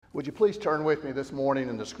Would you please turn with me this morning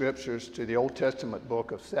in the Scriptures to the Old Testament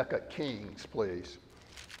book of 2 Kings, please.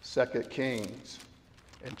 2 Kings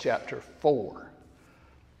in chapter 4.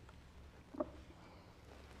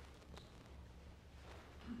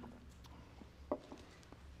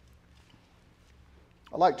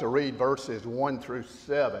 I'd like to read verses 1 through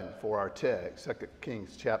 7 for our text, 2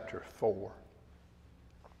 Kings chapter 4.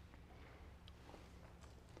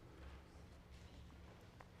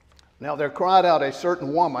 Now there cried out a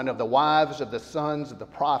certain woman of the wives of the sons of the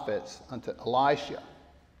prophets unto Elisha,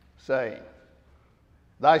 saying,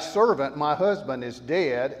 Thy servant, my husband, is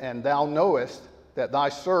dead, and thou knowest that thy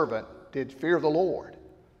servant did fear the Lord.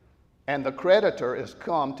 And the creditor is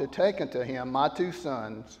come to take unto him my 2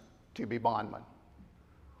 sons to be bondmen.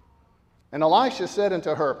 And Elisha said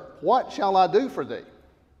unto her, What shall I do for thee?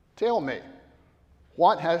 Tell me,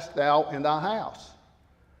 what hast thou in thy house?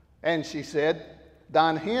 And she said,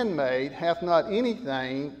 Thine handmaid hath not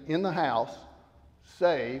anything in the house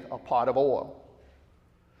save a pot of oil.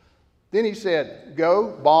 Then he said,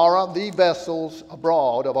 Go, borrow thee vessels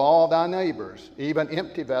abroad of all thy neighbors, even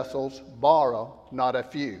empty vessels, borrow not a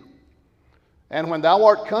few. And when thou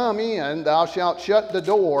art come in, thou shalt shut the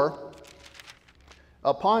door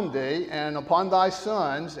upon thee and upon thy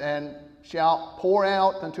sons, and shalt pour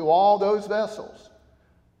out unto all those vessels,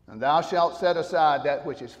 and thou shalt set aside that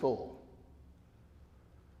which is full.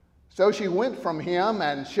 So she went from him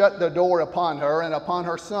and shut the door upon her and upon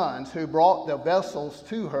her sons, who brought the vessels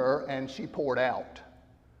to her, and she poured out.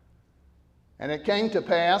 And it came to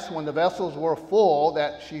pass, when the vessels were full,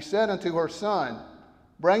 that she said unto her son,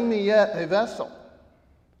 Bring me yet a vessel.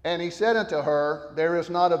 And he said unto her, There is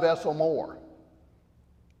not a vessel more.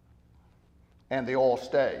 And the oil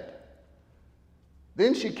stayed.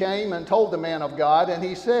 Then she came and told the man of God, and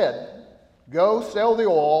he said, Go, sell the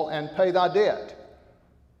oil, and pay thy debt,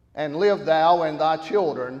 and live thou and thy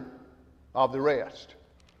children of the rest.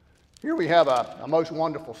 Here we have a most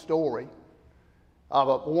wonderful story of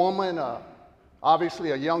a woman,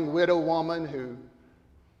 obviously a young widow woman who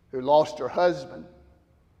lost her husband.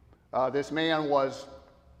 This man was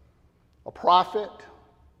a prophet,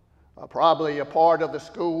 probably a part of the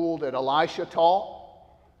school that Elisha taught,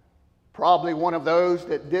 probably one of those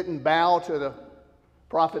that didn't bow to the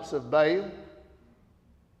prophets of Baal.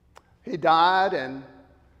 He died, and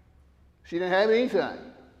she didn't have anything,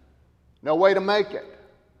 no way to make it.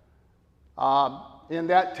 In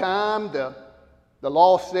that time, the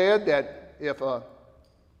law said that if a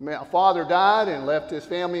father died and left his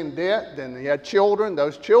family in debt, then he had children.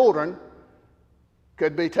 Those children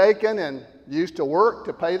could be taken and used to work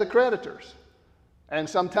to pay the creditors. And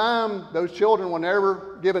sometimes those children were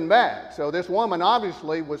never given back. So this woman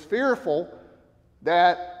obviously was fearful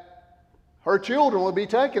that her children would be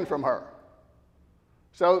taken from her.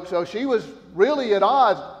 So she was really at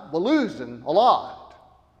odds with losing a lot.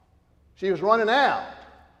 She was running out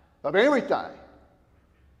of everything.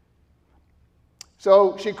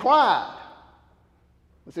 So she cried.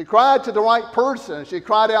 She cried to the right person. She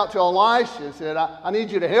cried out to Elisha and said, I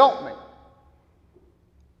need you to help me.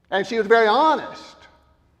 And she was very honest.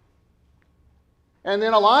 And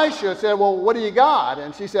then Elisha said, Well, what do you got?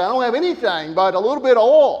 And she said, I don't have anything but a little bit of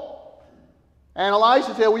oil. And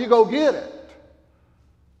Elisha said, Well, you go get it.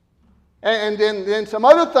 And then some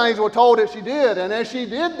other things were told that she did. And as she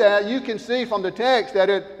did that, you can see from the text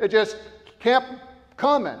that it just kept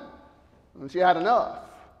coming. And she had enough.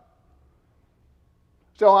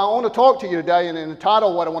 So I want to talk to you today, and in the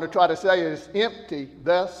title, what I want to try to say is empty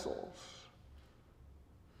vessels.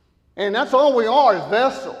 And that's all we are, is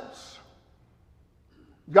vessels.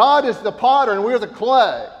 God is the potter, and we're the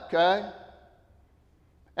clay, okay?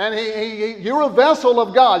 And you're a vessel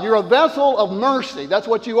of God. You're a vessel of mercy. That's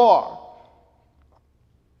what you are.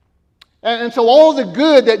 And so all the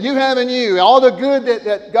good that you have in you, all the good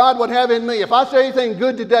that God would have in me, if I say anything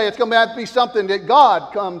good today, it's going to have to be something that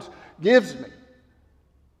God gives me.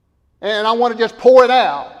 And I want to just pour it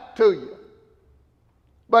out to you.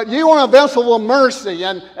 But you are a vessel of mercy.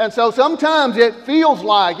 And so sometimes it feels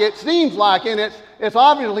like, it seems like, and it's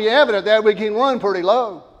obviously evident that we can run pretty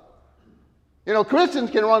low. You know,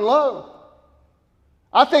 Christians can run low.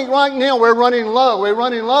 I think right now we're running low. We're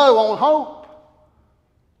running low on hope.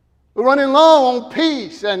 We're running low on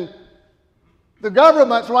peace, and the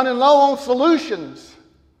government's running low on solutions.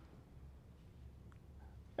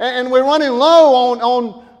 And we're running low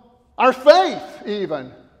on our faith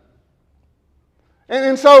even.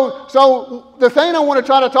 And so the thing I want to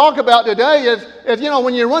try to talk about today is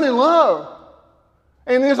when you're running low,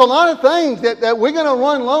 and there's a lot of things that we're going to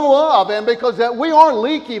run low of, and because that we are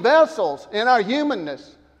leaky vessels in our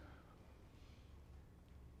humanness.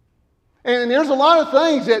 And there's a lot of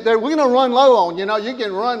things that we're going to run low on. You know, you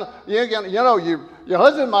can run, your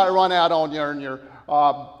husband might run out on you, and your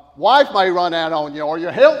wife may run out on you, or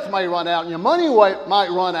your health may run out, and your money might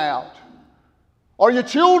run out, or your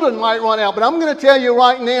children might run out. But I'm going to tell you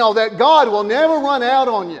right now that God will never run out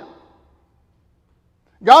on you.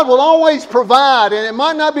 God will always provide, and it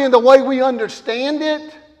might not be in the way we understand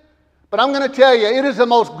it, but I'm going to tell you, it is the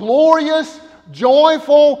most glorious,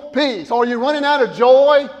 joyful peace. Are you running out of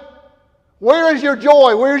joy? Where is your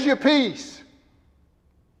joy? Where's your peace?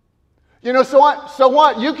 You know, so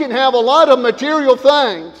what? You can have a lot of material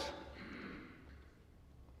things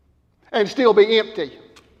and still be empty.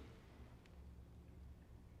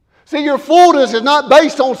 See, your fullness is not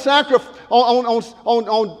based on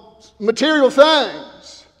on material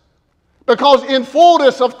things. Because in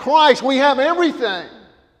fullness of Christ, we have everything.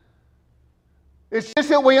 It's just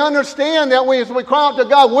that we understand that as we cry out to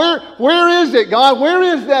God, where is it, God? Where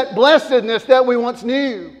is that blessedness that we once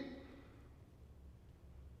knew?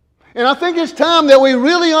 And I think it's time that we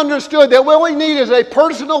really understood that what we need is a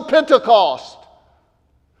personal Pentecost.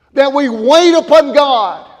 That we wait upon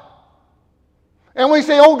God. And we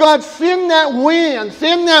say, oh God, send that wind,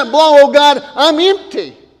 send that blow. Oh God, I'm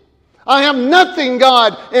empty. I have nothing,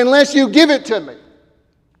 God, unless you give it to me.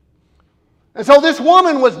 And so this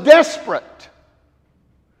woman was desperate.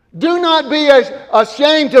 Do not be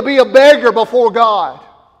ashamed to be a beggar before God.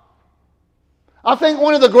 I think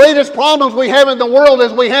one of the greatest problems we have in the world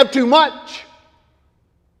is we have too much.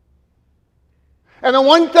 And the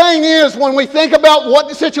one thing is, when we think about what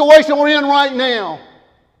the situation we're in right now,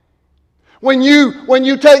 when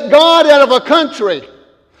you take God out of a country,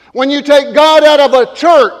 when you take God out of a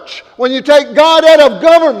church, when you take God out of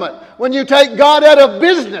government, when you take God out of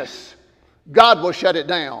business, God will shut it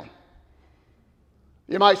down.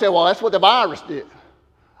 You might say, well, that's what the virus did.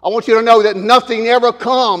 I want you to know that nothing ever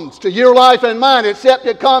comes to your life and mine except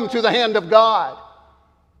it comes to the hand of God.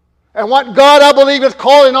 And what God, I believe, is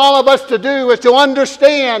calling all of us to do is to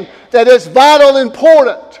understand that it's vital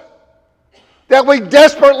important that we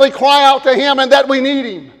desperately cry out to Him and that we need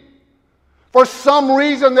Him. For some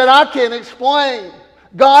reason that I can't explain,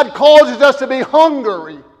 God causes us to be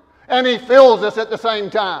hungry and He fills us at the same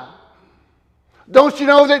time. Don't you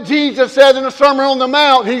know that Jesus said in the Sermon on the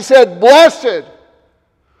Mount, He said, blessed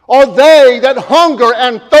are they that hunger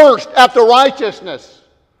and thirst after righteousness,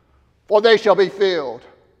 for they shall be filled.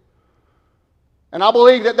 And I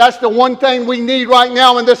believe that that's the one thing we need right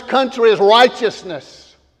now in this country is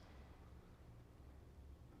righteousness.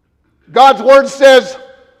 God's Word says,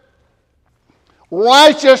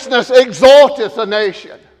 righteousness exalteth a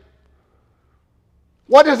nation.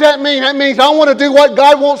 What does that mean? That means I want to do what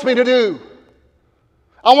God wants me to do.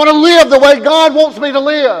 I want to live the way God wants me to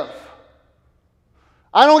live.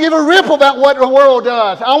 I don't give a rip about what the world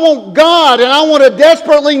does. I want God, and I want to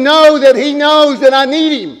desperately know that He knows that I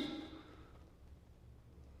need Him.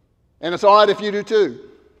 And it's all right if you do too.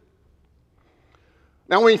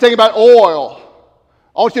 Now when you think about oil,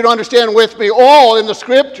 I want you to understand with me, oil in the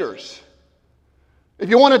Scriptures. If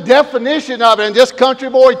you want a definition of it in just country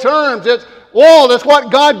boy terms, it's oil. That's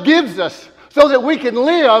what God gives us so that we can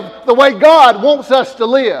live the way God wants us to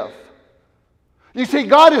live. You see,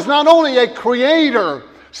 God is not only a creator,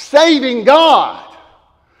 saving God.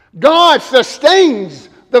 God sustains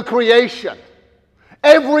the creation.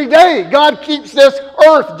 Every day, God keeps this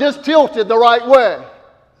earth just tilted the right way.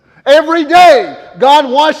 Every day,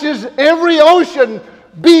 God washes every ocean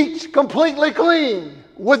beach completely clean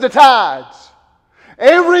with the tides.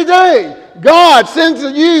 Every day, God sends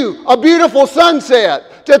you a beautiful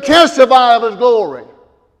sunset to testify of His glory.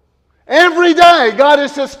 Every day, God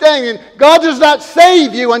is sustaining. God does not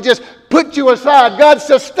save you and just put you aside. God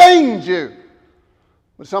sustains you.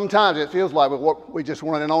 But sometimes it feels like we're just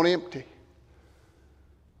running on empty.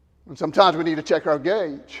 And sometimes we need to check our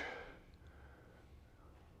gauge.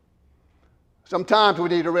 Sometimes we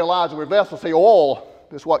need to realize we're vessels. See, oil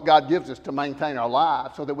is what God gives us to maintain our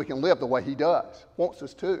lives so that we can live the way He does, wants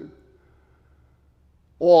us to.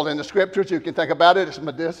 Oil in the Scriptures, you can think about it, it's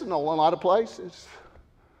medicinal in a lot of places.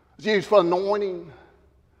 It's used for anointing,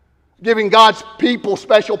 giving God's people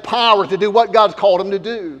special power to do what God's called them to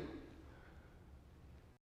do.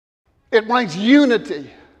 It brings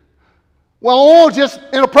unity. Well, oil just,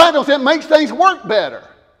 in a practical sense, makes things work better.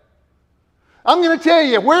 I'm going to tell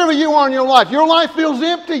you, wherever you are in your life feels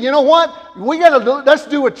empty. You know what? Let's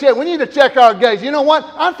do a check. We need to check our gauge. You know what?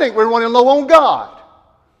 I think we're running low on God.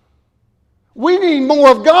 We need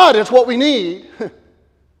more of God. That's what we need.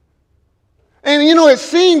 And you know, it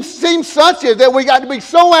seems such as that we got to be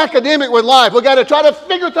so academic with life. We got to try to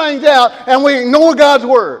figure things out, and we ignore God's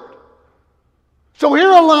Word. So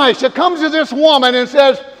here Elisha comes to this woman and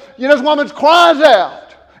says, you know, this woman cries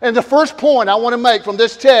out. And the first point I want to make from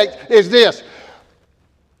this text is this.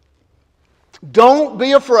 Don't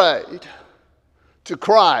be afraid to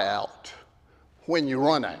cry out when you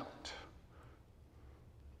run out.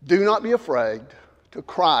 Do not be afraid to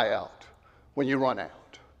cry out when you run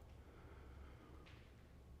out.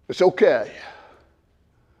 It's okay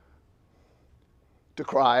to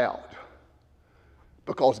cry out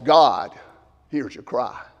because God hears your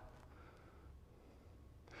cry.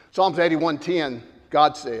 Psalms 81:10,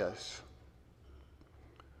 God says,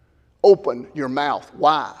 open your mouth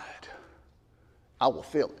wide, I will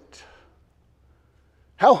fill it.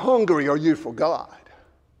 How hungry are you for God?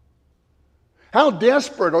 How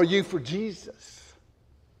desperate are you for Jesus?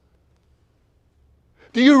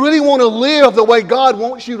 Do you really want to live the way God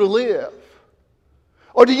wants you to live?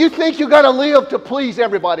 Or do you think you got to live to please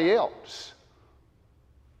everybody else?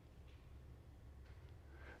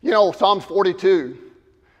 You know, Psalms 42,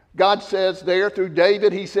 God says there through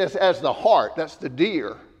David, he says, as the hart, that's the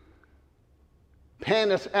deer,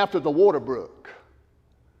 panteth after the water brook,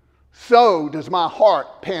 so does my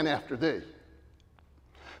heart pant after thee.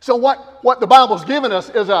 So what the Bible's given us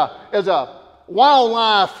is a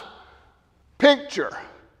wildlife picture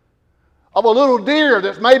of a little deer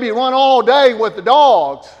that's maybe run all day with the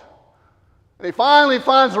dogs. And he finally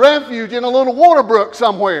finds refuge in a little water brook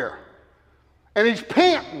somewhere. And he's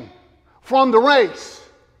panting from the race.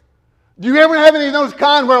 Do you ever have any of those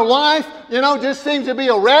kind where life, just seems to be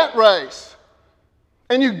a rat race?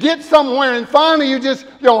 And you get somewhere and finally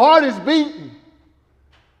your heart is beating.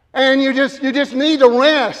 And you just need to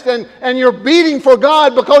rest. And you're beating for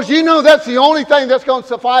God because you know that's the only thing that's going to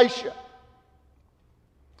suffice you.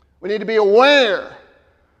 We need to be aware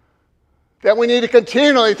that we need to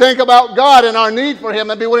continually think about God and our need for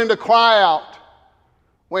Him and be willing to cry out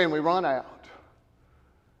when we run out.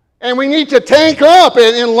 And we need to tank up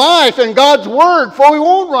in life and God's Word before we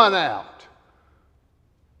won't run out.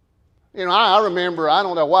 I remember, I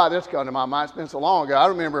don't know why this got to my mind, it's been so long ago. I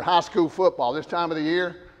remember high school football this time of the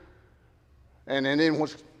year. And then it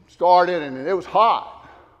was started and it was hot.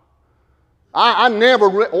 I never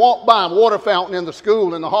walked by a water fountain in the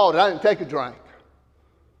school in the hall that I didn't take a drink.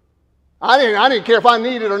 I didn't care if I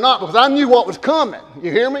needed it or not because I knew what was coming.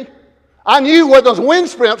 You hear me? I knew what those wind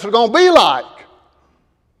sprints were going to be like.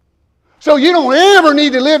 So you don't ever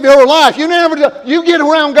need to live your life. You get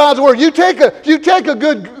around God's Word. You take a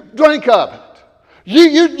good drink of it.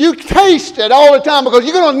 You taste it all the time because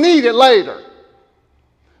you're going to need it later.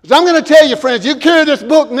 So I'm going to tell you, friends, you carry this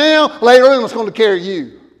book now, later on it's going to carry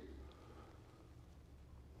you.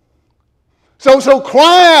 So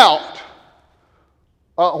cry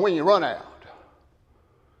out when you run out.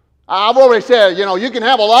 I've already said, you can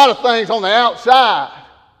have a lot of things on the outside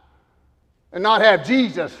and not have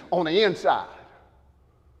Jesus on the inside.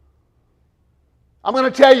 I'm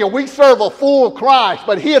going to tell you, we serve a full Christ,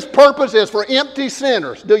 but His purpose is for empty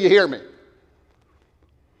sinners. Do you hear me?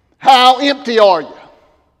 How empty are you?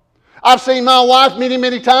 I've seen my wife many,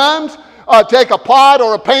 many times take a pot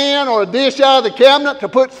or a pan or a dish out of the cabinet to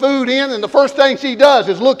put food in, and the first thing she does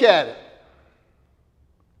is look at it.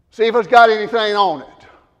 See if it's got anything on it.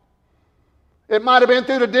 It might have been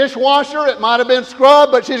through the dishwasher, it might have been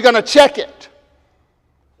scrubbed, but she's going to check it.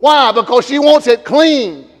 Why? Because she wants it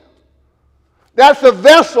clean. That's the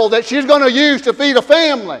vessel that she's going to use to feed a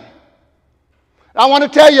family. I want to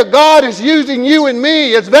tell you, God is using you and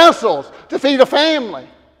me as vessels to feed a family.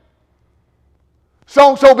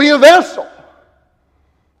 So be a vessel.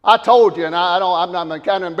 I told you, and I'm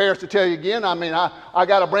kind of embarrassed to tell you again. I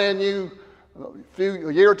got a brand new,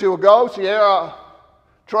 a year or two ago, Sierra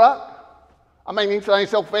truck. Anything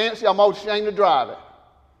so fancy, I'm almost ashamed to drive it.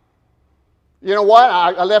 You know what?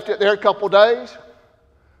 I left it there a couple days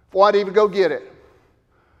before I'd even go get it.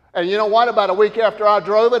 And you know what? About a week after I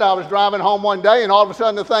drove it, I was driving home one day, and all of a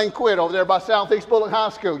sudden the thing quit over there by Southeast Bullock High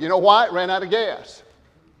School. You know why? It ran out of gas.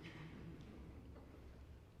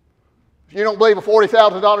 If you don't believe a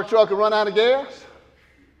 $40,000 truck will run out of gas,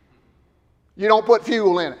 you don't put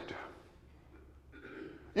fuel in it.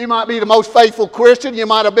 You might be the most faithful Christian. You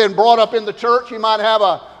might have been brought up in the church. You might have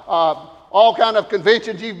all kind of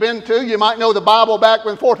conventions you've been to. You might know the Bible back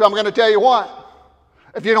and forth. I'm going to tell you what.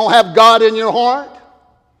 If you don't have God in your heart,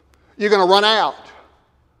 you're going to run out.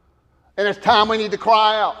 And it's time we need to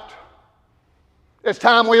cry out. It's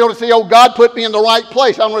time we ought to say, oh, God put me in the right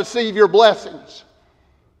place. I'm going to receive your blessings.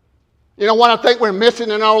 You know what I think we're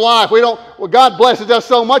missing in our life? God blesses us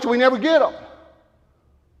so much we never get them.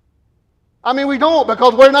 We don't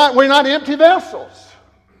because we're not empty vessels.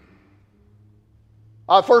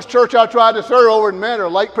 First church I tried to serve over in Mentor,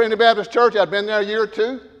 Lake Trinity Baptist Church. I'd been there a year or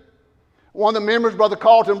two. One of the members, Brother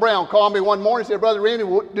Carlton Brown, called me one morning and said, Brother Randy,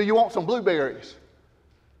 do you want some blueberries?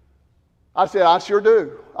 I said, I sure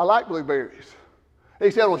do. I like blueberries. He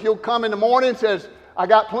said, well, if you'll come in the morning, says, I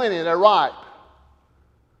got plenty, they're ripe.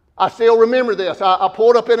 I still remember this. I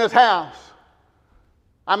pulled up in his house.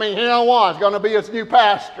 I mean, here I was, going to be his new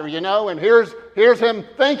pastor, you know, and here's him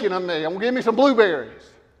thinking of me. I'm going to give me some blueberries.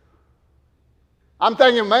 I'm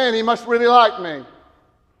thinking, man, he must really like me.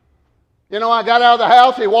 You know, I got out of the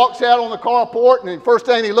house, he walks out on the carport, and the first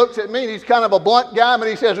thing he looks at me, and he's kind of a blunt guy, but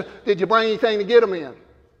he says, did you bring anything to get him in?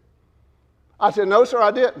 I said, no, sir,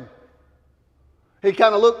 I didn't. He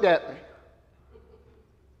kind of looked at me.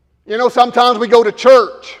 You know, sometimes we go to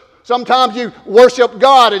church. Sometimes you worship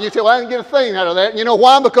God and you say, well, I didn't get a thing out of that. And you know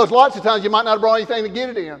why? Because lots of times you might not have brought anything to get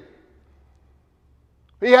it in.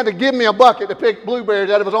 He had to give me a bucket to pick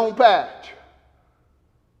blueberries out of his own patch.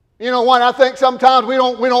 You know what? I think sometimes we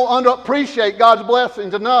don't underappreciate God's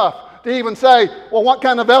blessings enough to even say, well, what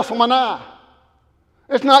kind of vessel am I?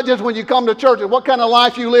 It's not just when you come to church. It's what kind of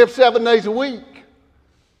life you live 7 days a week.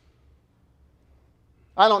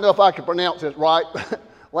 I don't know if I can pronounce this right.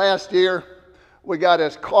 Last year, we got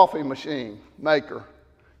this coffee machine maker.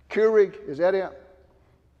 Keurig, is that it?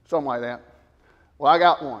 Something like that. Well, I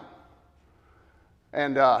got one.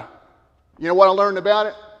 And you know what I learned about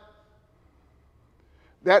it?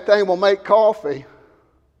 That thing will make coffee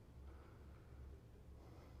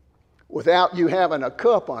without you having a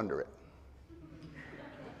cup under it.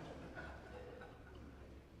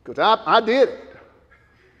 Because I did it.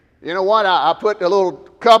 You know what? I put the little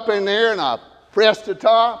cup in there and I pressed the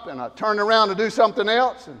top and I turned around to do something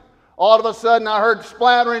else, and all of a sudden I heard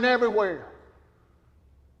splattering everywhere.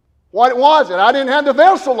 What was it? I didn't have the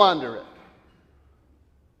vessel under it.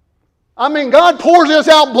 I mean, God pours us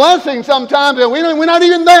out blessings sometimes and we're not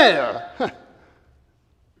even there.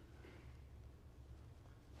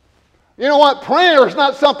 You know what? Prayer is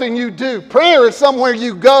not something you do. Prayer is somewhere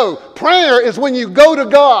you go. Prayer is when you go to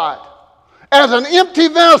God as an empty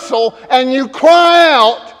vessel and you cry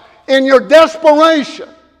out in your desperation.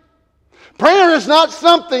 Prayer is not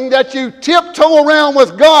something that you tiptoe around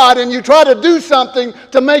with God and you try to do something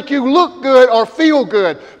to make you look good or feel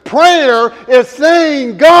good. Prayer is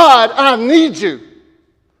saying, God, I need you.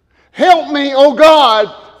 Help me, oh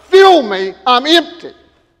God. Fill me. I'm empty.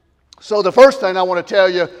 So the first thing I want to tell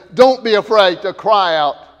you, don't be afraid to cry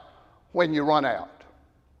out when you run out.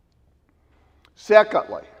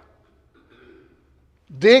 Secondly,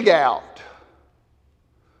 dig out.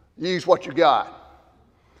 Use what you got.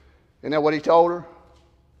 Isn't that what he told her?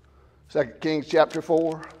 2 Kings chapter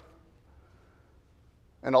 4.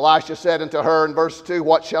 And Elisha said unto her in verse 2,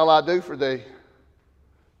 what shall I do for thee?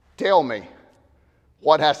 Tell me,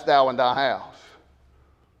 what hast thou in thy house?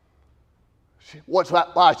 What's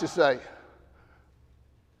Elisha say?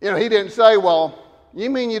 You know, he didn't say, well, you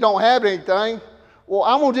mean you don't have anything? Well,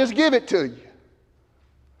 I'm going to just give it to you.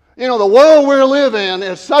 You know, the world we're living in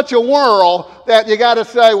is such a world that you got to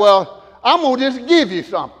say, well, I'm going to just give you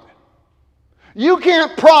something. You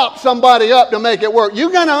can't prop somebody up to make it work. You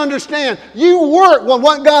got to understand, you work with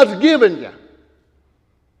what God's given you.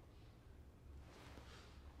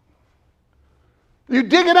 You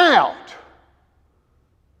dig it out.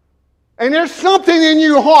 And there's something in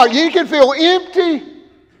your heart. You can feel empty.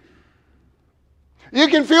 You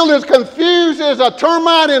can feel as confused as a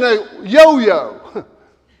termite in a yo-yo.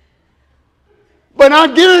 But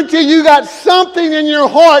I guarantee you got something in your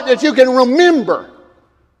heart that you can remember.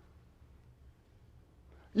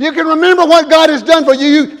 You can remember what God has done for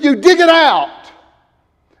you. You dig it out.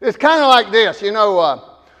 It's kind of like this. You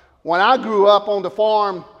know, when I grew up on the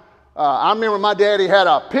farm, I remember my daddy had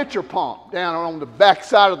a pitcher pump down on the back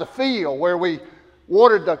side of the field where we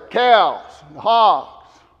watered the cows, the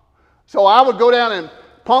hogs. So I would go down and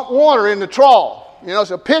pump water in the trough. You know,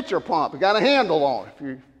 it's a pitcher pump. It got a handle on it if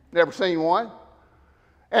you've never seen one.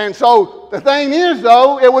 And so the thing is,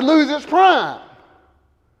 though, it would lose its prime.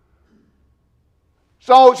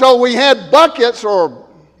 So we had buckets or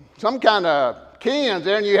some kind of cans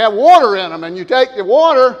there, and you have water in them, and you take the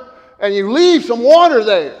water and you leave some water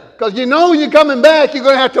there because you know you're coming back, you're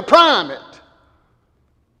going to have to prime it.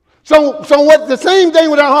 So what the same thing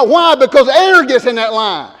with our heart. Why? Because air gets in that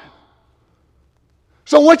line.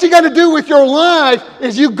 So what you got to do with your life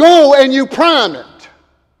is you go and you prime it.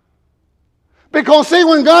 Because see,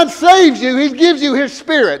 when God saves you, He gives you His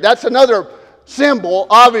Spirit. That's another symbol,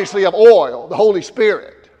 obviously, of oil, the Holy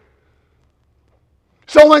Spirit.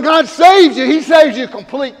 So when God saves you, He saves you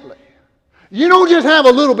completely. You don't just have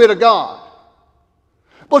a little bit of God.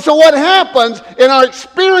 But so what happens in our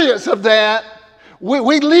experience of that,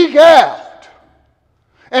 we leak out.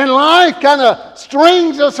 And life kind of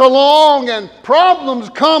strings us along, and problems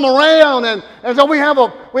come around, and so we have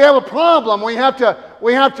a problem. We have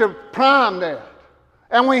to prime that.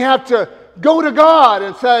 And we have to go to God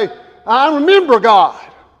and say, I remember, God,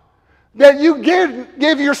 that you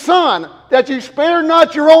give your Son, that you spare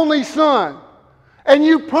not your only Son, and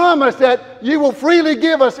you promise that you will freely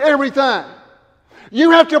give us everything.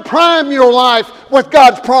 You have to prime your life with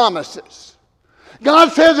God's promises.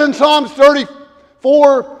 God says in Psalms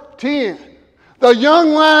 34:10, the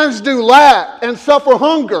young lions do lack and suffer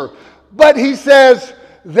hunger, but he says,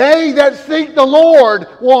 they that seek the Lord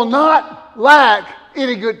will not lack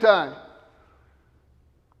any good thing.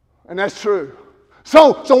 And that's true.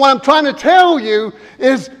 So what I'm trying to tell you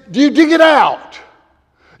is, do you dig it out?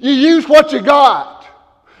 You use what you got.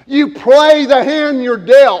 You play the hand you're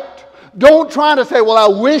dealt. Don't try to say, well,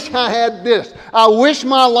 I wish I had this. I wish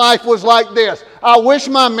my life was like this. I wish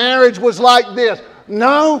my marriage was like this.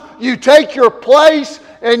 No, you take your place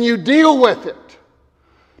and you deal with it.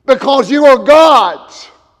 Because you are God's.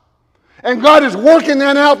 And God is working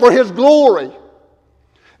that out for His glory.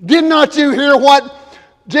 Did not you hear what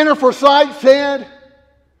Jennifer Sight said?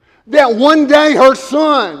 That one day her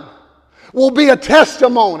son will be a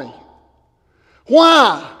testimony.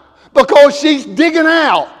 Why? Because she's digging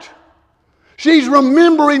out. She's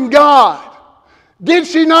remembering God. Did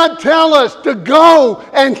she not tell us to go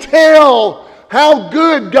and tell how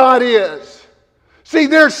good God is? See,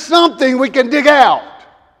 there's something we can dig out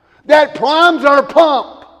that primes our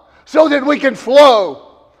pump so that we can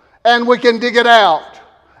flow and we can dig it out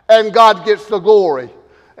and God gets the glory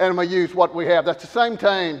and we use what we have. That's the same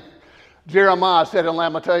thing Jeremiah said in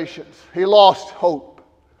Lamentations. He lost hope.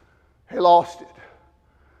 He lost it.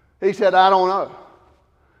 He said, I don't know.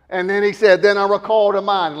 And then he said, then I recall to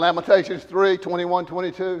mind, Lamentations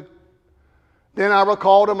 3:21-22. Then I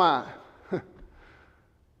recall to mind.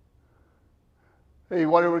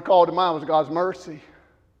 What he recalled to mind was God's mercy.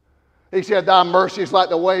 He said, thy mercy is like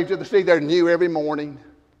the waves of the sea. They're new every morning.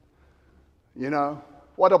 You know,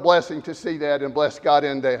 what a blessing to see that and bless God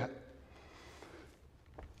in that.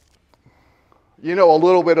 You know, a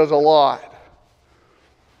little bit is a lot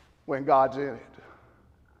when God's in it.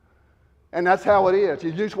 And that's how it is.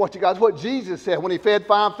 You use what you got. That's what Jesus said when He fed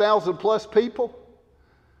 5,000 plus people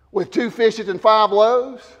with 2 fishes and 5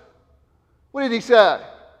 loaves. What did He say?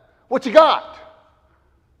 What you got?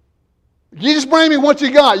 You just bring me what you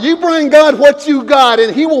got. You bring God what you got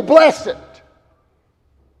and He will bless it.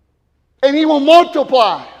 And He will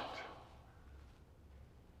multiply it.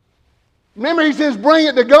 Remember, He says bring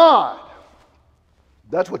it to God.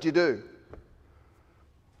 That's what you do.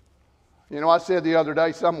 You know, I said the other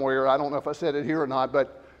day somewhere, I don't know if I said it here or not,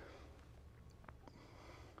 but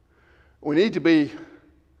we need to be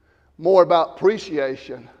more about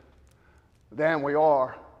appreciation than we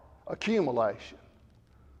are accumulation.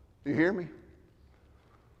 Do you hear me?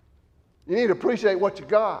 You need to appreciate what you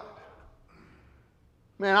got.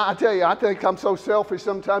 Man, I tell you, I think I'm so selfish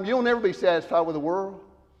sometimes. You'll never be satisfied with the world.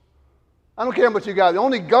 I don't care what you got.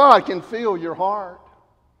 Only God can fill your heart.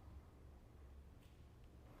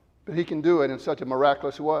 But He can do it in such a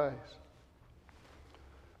miraculous ways.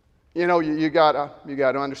 You know, you got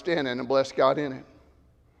to understand it and bless God in it.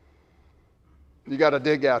 You got to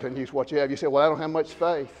dig out and use what you have. You say, well, I don't have much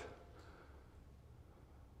faith.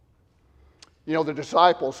 You know, the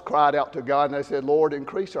disciples cried out to God and they said, Lord,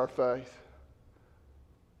 increase our faith.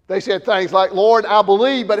 They said things like, Lord, I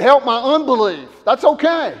believe, but help my unbelief. That's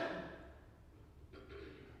okay.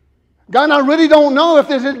 God, I really don't know if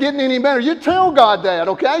this is getting any better. You tell God that,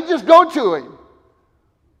 okay? Just go to Him.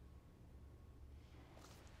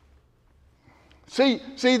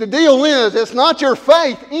 See, the deal is, it's not your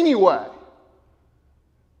faith anyway.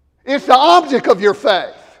 It's the object of your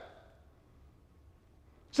faith.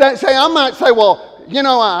 I might say, well, you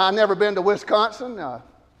know, I've never been to Wisconsin.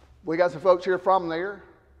 We got some folks here from there.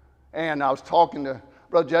 And I was talking to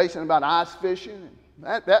Brother Jason about ice fishing.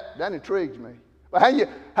 And that intrigues me. But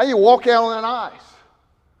how you walk out on that ice?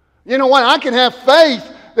 You know what? I can have faith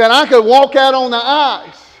that I could walk out on the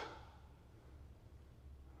ice.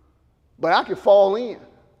 But I could fall in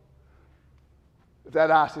if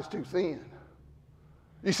that ice is too thin.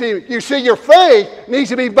 You see, your faith needs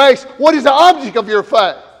to be based. What is the object of your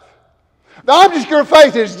faith? The object of your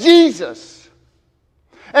faith is Jesus.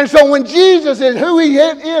 And so when Jesus is who He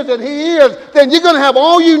is and He is, then you're going to have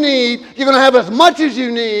all you need. You're going to have as much as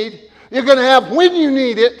you need. You're going to have when you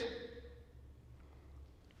need it.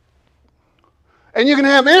 And you're going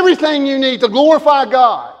to have everything you need to glorify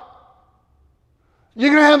God.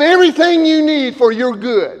 You're going to have everything you need for your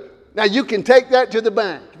good. Now, you can take that to the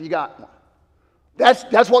bank if you got one.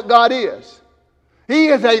 That's what God is. He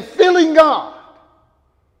is a filling God.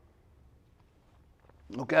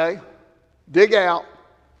 Okay? Dig out.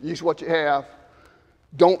 Use what you have.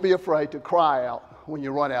 Don't be afraid to cry out when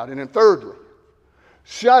you run out. And then thirdly,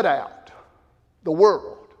 shut out the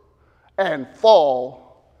world and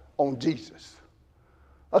fall on Jesus.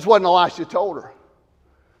 That's what Elisha told her.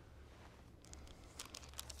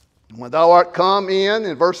 When thou art come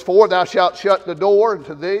in verse 4, thou shalt shut the door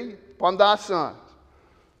unto thee upon thy sons.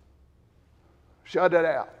 Shut it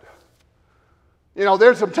out. You know,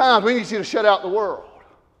 there's some times we need you to shut out the world.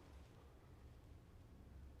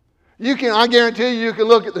 I guarantee you can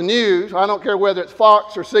look at the news. I don't care whether it's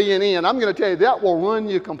Fox or CNN. I'm going to tell you, that will run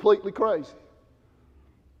you completely crazy.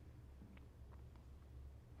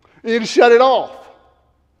 You need to shut it off.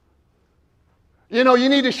 You know, you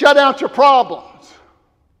need to shut out your problems.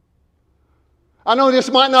 I know this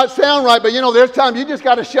might not sound right, but you know, there's times you just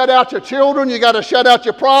got to shut out your children. You got to shut out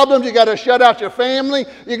your problems. You got to shut out your family.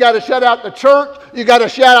 You got to shut out the church. You got to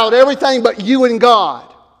shut out everything but you and God.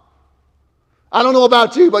 I don't know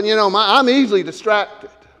about you, but you know, I'm easily distracted.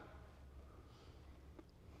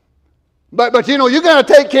 But you know, you got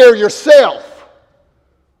to take care of yourself.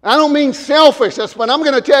 I don't mean selfishness, but I'm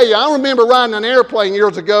going to tell you, I remember riding an airplane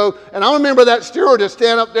years ago, and I remember that stewardess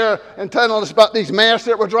standing up there and telling us about these masks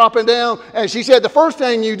that were dropping down, and she said the first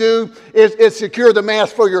thing you do is secure the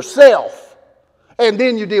mask for yourself, and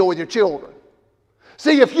then you deal with your children.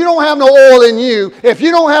 See, if you don't have no oil in you, if you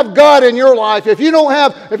don't have God in your life, if you're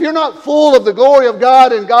not full of the glory of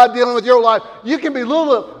God and God dealing with your life, you can be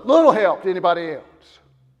little help to anybody else.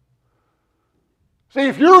 See,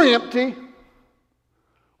 if you're empty,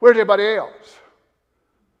 where's everybody else?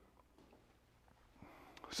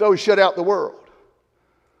 So shut out the world.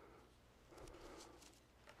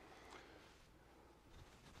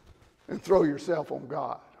 And throw yourself on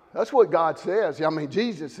God. That's what God says. I mean,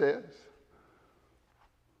 Jesus says.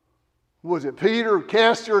 Was it Peter?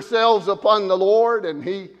 Cast yourselves upon the Lord, and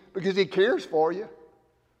because He cares for you.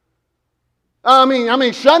 I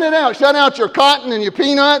mean, shut it out. Shut out your cotton and your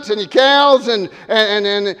peanuts and your cows and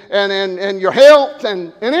your health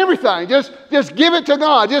and everything. Just give it to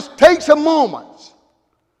God. Just take some moments.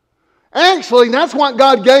 Actually, that's what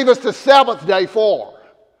God gave us the Sabbath day for.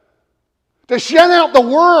 To shut out the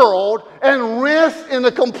world and rest in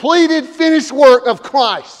the completed, finished work of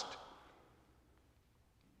Christ.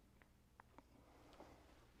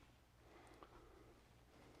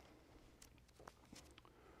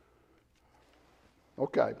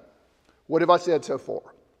 Okay, what have I said so far?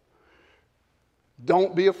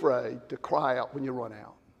 Don't be afraid to cry out when you run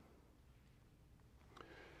out.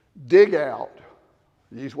 Dig out,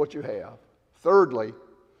 use what you have. Thirdly,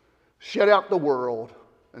 shut out the world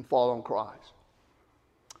and fall on Christ.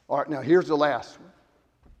 All right, now here's the last one.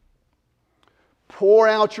 Pour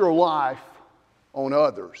out your life on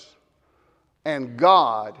others, and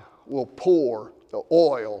God will pour the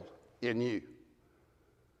oil in you.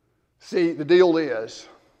 See, the deal is,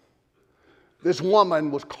 this woman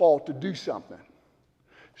was called to do something.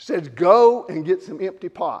 She says, go and get some empty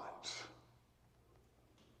pots.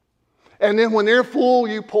 And then when they're full,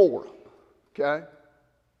 you pour them. Okay?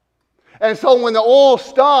 And so when the oil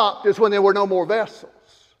stopped is when there were no more vessels.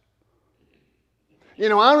 You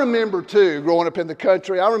know, I remember too, growing up in the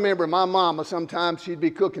country, I remember my mama, sometimes she'd be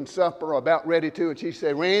cooking supper or about ready to, and she'd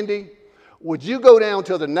say, Randy, would you go down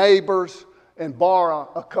to the neighbors and borrow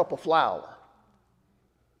a cup of flour?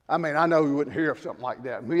 I mean, I know we wouldn't hear of something like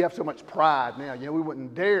that. We have so much pride now, you know, we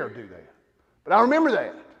wouldn't dare do that. But I remember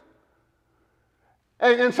that.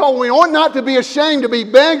 And so we ought not to be ashamed to be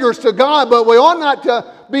beggars to God, but we ought not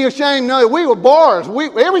to be ashamed. No, we were borrowers.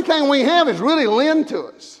 Everything we have is really lent to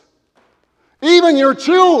us. Even your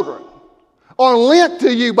children are lent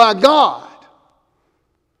to you by God.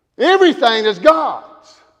 Everything is God's.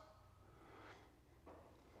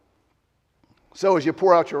 So as you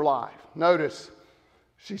pour out your life, notice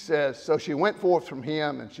she says, so she went forth from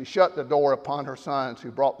him and she shut the door upon her sons who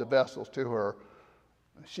brought the vessels to her.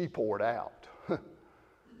 And she poured out.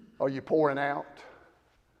 Are you pouring out?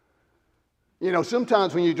 You know,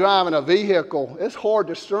 sometimes when you're driving a vehicle, it's hard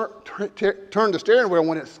to turn the steering wheel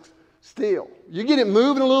when it's still. You get it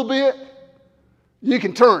moving a little bit, you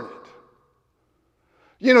can turn it.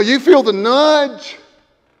 You know, you feel the nudge.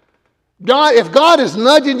 If God is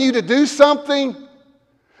nudging you to do something,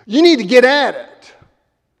 you need to get at it.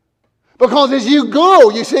 Because as you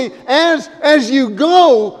go, you see, as you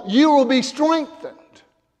go, you will be strengthened.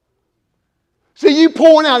 See, you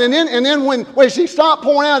pouring out, and then when she stopped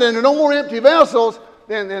pouring out and there are no more empty vessels,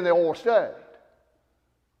 then the oil stayed.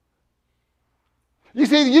 You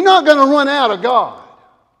see, you're not going to run out of God.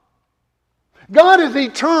 God is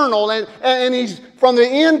eternal, and He's from the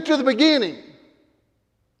end to the beginning.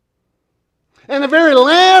 And the very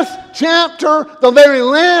last chapter, the very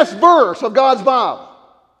last verse of God's Bible,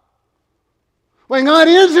 when God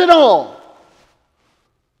ends it all,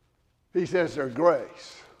 He says there's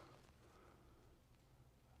grace.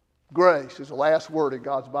 Grace is the last word in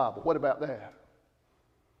God's Bible. What about that?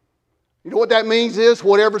 You know what that means is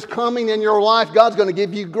whatever's coming in your life, God's going to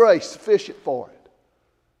give you grace sufficient for it.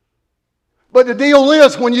 But the deal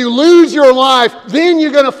is when you lose your life, then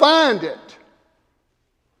you're going to find it.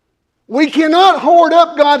 We cannot hoard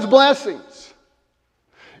up God's blessings.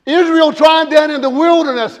 Israel tried that in the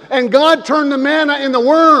wilderness, and God turned the manna into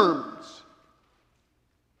worms.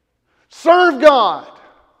 Serve God,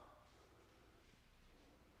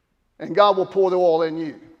 and God will pour the oil in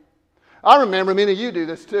you. I remember, many of you do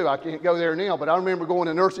this too. I can't go there now, but I remember going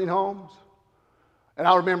to nursing homes, and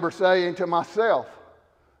I remember saying to myself,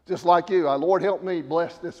 just like you, Lord, help me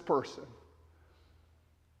bless this person.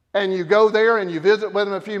 And you go there and you visit with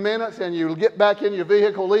them a few minutes and you get back in your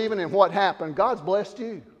vehicle leaving, and what happened? God's blessed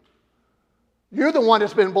you. You're the one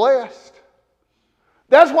that's been blessed.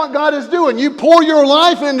 That's what God is doing. You pour your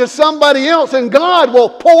life into somebody else and God will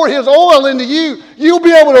pour His oil into you. You'll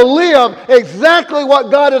be able to live exactly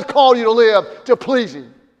what God has called you to live, to please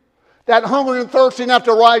Him. That hunger and thirsting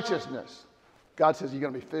after righteousness. God says you're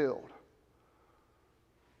going to be filled.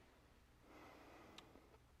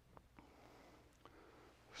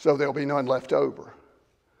 So there'll be none left over.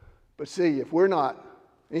 But see, if we're not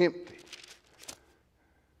empty,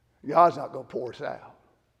 God's not going to pour us out.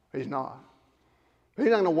 He's not. He's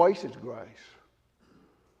not going to waste His grace.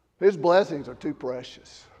 His blessings are too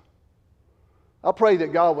precious. I pray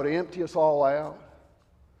that God would empty us all out.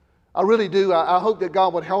 I really do. I hope that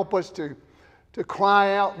God would help us to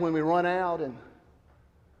cry out when we run out. And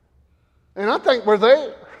I think we're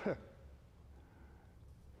there.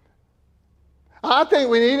 I think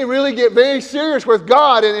we need to really get very serious with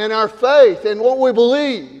God and our faith and what we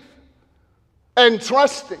believe, and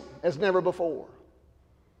trusting as never before.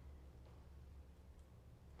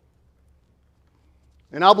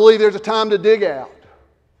 And I believe there's a time to dig out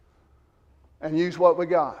and use what we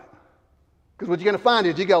got. Because what you're going to find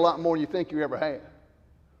is you got a lot more than you think you ever had.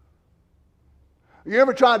 You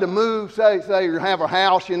ever tried to move, say you have a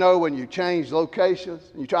house, when you change locations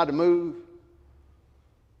and you try to move?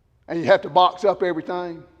 And you have to box up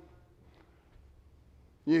everything.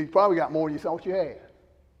 You probably got more than you thought you had.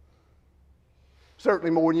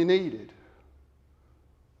 Certainly more than you needed.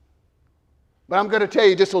 But I'm going to tell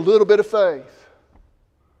you just a little bit of faith.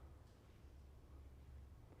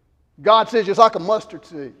 God says it's like a mustard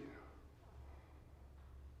seed.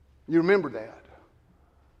 You remember that.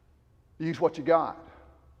 Use what you got.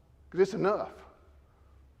 Because it's enough.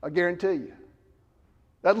 I guarantee you.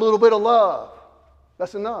 That little bit of love,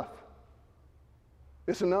 that's enough.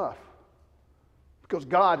 It's enough. Because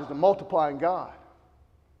God is a multiplying God.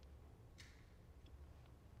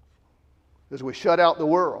 As we shut out the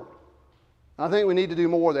world. I think we need to do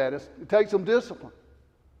more of that. It takes some discipline.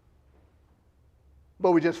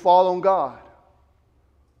 But we just fall on God.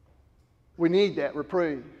 We need that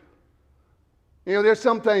reprieve. There's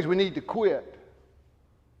some things we need to quit.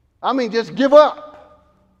 I mean, just give up.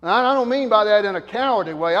 And I don't mean by that in a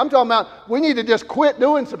cowardly way. I'm talking about we need to just quit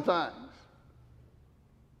doing some things.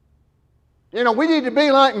 We need to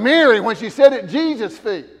be like Mary when she sat at Jesus'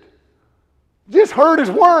 feet. Just heard His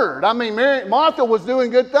word. I mean, Martha was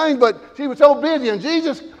doing good things, but she was so busy, and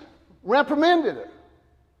Jesus reprimanded her.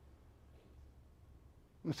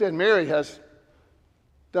 And said, Mary has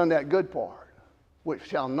done that good part, which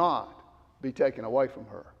shall not be taken away from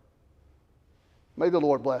her. May the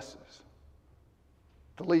Lord bless us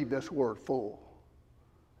to leave this word full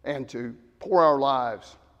and to pour our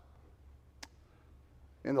lives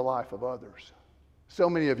in the life of others. So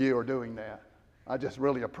many of you are doing that. I just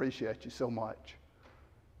really appreciate you so much.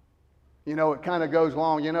 It kind of goes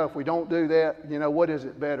along, if we don't do that, what is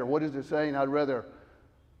it better? What is it saying? I'd rather,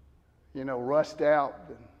 rust out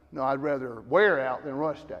I'd rather wear out than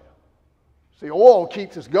rust out. See, oil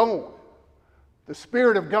keeps us going. The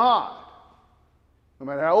Spirit of God, no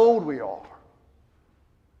matter how old we are,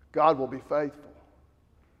 God will be faithful.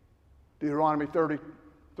 Deuteronomy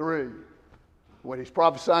 33, when He's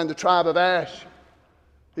prophesying the tribe of Asher,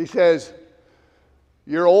 He says,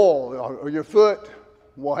 your oil, or your foot,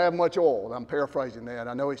 will have much oil. I'm paraphrasing that.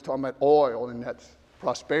 I know He's talking about oil, and that's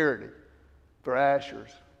prosperity for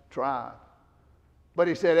Asher's tribe. But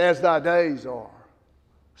He said, as thy days are,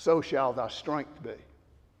 so shall thy strength be.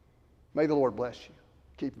 May the Lord bless you.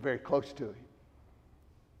 Keep very close to Him.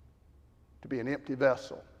 To be an empty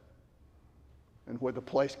vessel and with the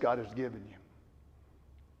place God has given you.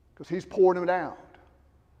 because he's pouring it out.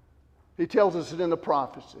 He tells us it in the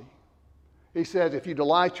prophecy. He says, if you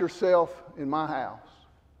delight yourself in my house,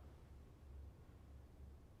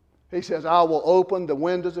 he says, I will open the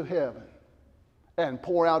windows of heaven and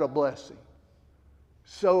pour out a blessing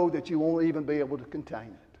so that you won't even be able to contain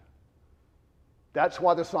it. That's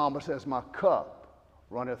why the psalmist says, my cup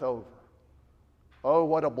runneth over. Oh,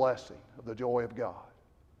 what a blessing of the joy of God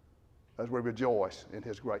as we rejoice in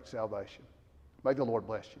his great salvation. May the Lord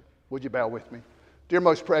bless you. Would you bow with me? Dear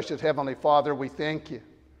most precious Heavenly Father, we thank you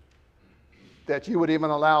that you would even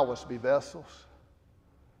allow us to be vessels.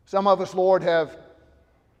 Some of us, Lord, have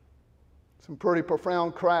some pretty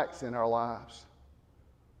profound cracks in our lives.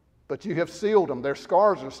 But you have sealed them. Their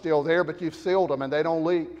scars are still there, but you've sealed them and they don't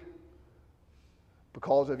leak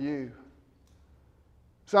because of you.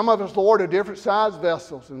 Some of us, Lord, are different size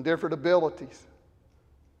vessels and different abilities.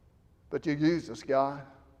 But you use us, God.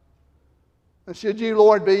 And should you,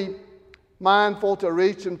 Lord, be mindful to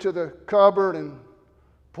reach into the cupboard and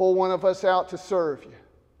pull one of us out to serve you,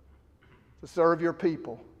 to serve your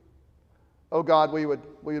people, oh God, we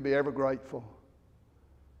would be ever grateful.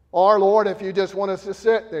 Or, Lord, if you just want us to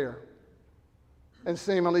sit there and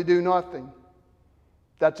seemingly do nothing,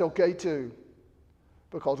 that's okay too,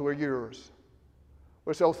 because we're yours.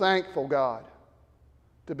 We're so thankful, God,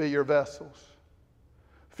 to be your vessels.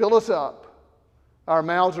 Fill us up. Our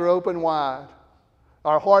mouths are open wide.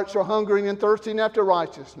 Our hearts are hungering and thirsting after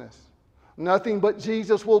righteousness. Nothing but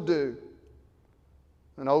Jesus will do.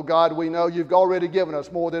 And, oh God, we know you've already given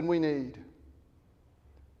us more than we need.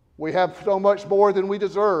 We have so much more than we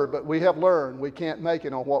deserve, but we have learned we can't make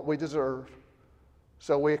it on what we deserve.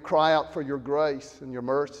 So we cry out for your grace and your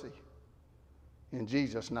mercy. In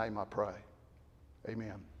Jesus' name I pray.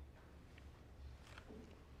 Amen.